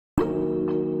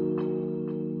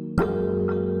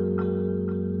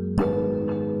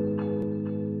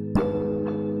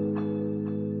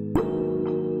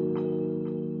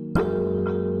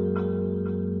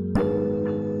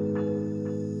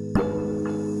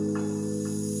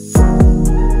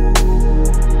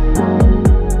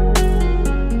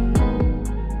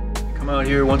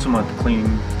here once a month to clean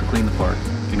the park,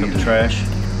 pick up the trash,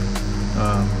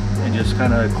 and just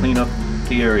kind of clean up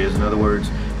the areas. In other words,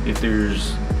 if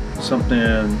there's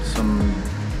something, some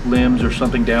limbs or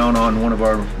something down on one of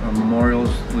our memorials,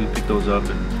 we pick those up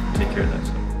and take care of that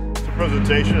stuff. It's a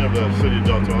presentation of the city of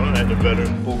Deltona and the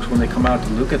veterans. Folks, when they come out to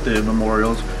look at the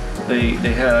memorials, they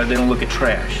don't look at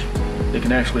trash. They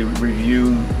can actually review,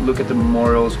 look at the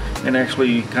memorials, and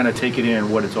actually kind of take it in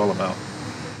what it's all about.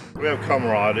 We have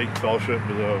camaraderie, fellowship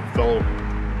with fellow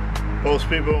post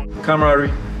people.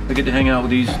 Camaraderie. I get to hang out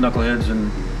with these knuckleheads,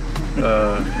 and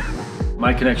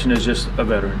my connection is just a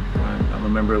veteran. I'm a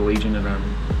member of the Legion, and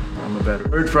I'm a veteran.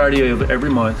 Third Friday of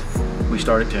every month, we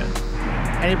start at 10.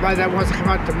 Anybody that wants to come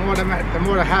out, the more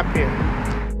the happier.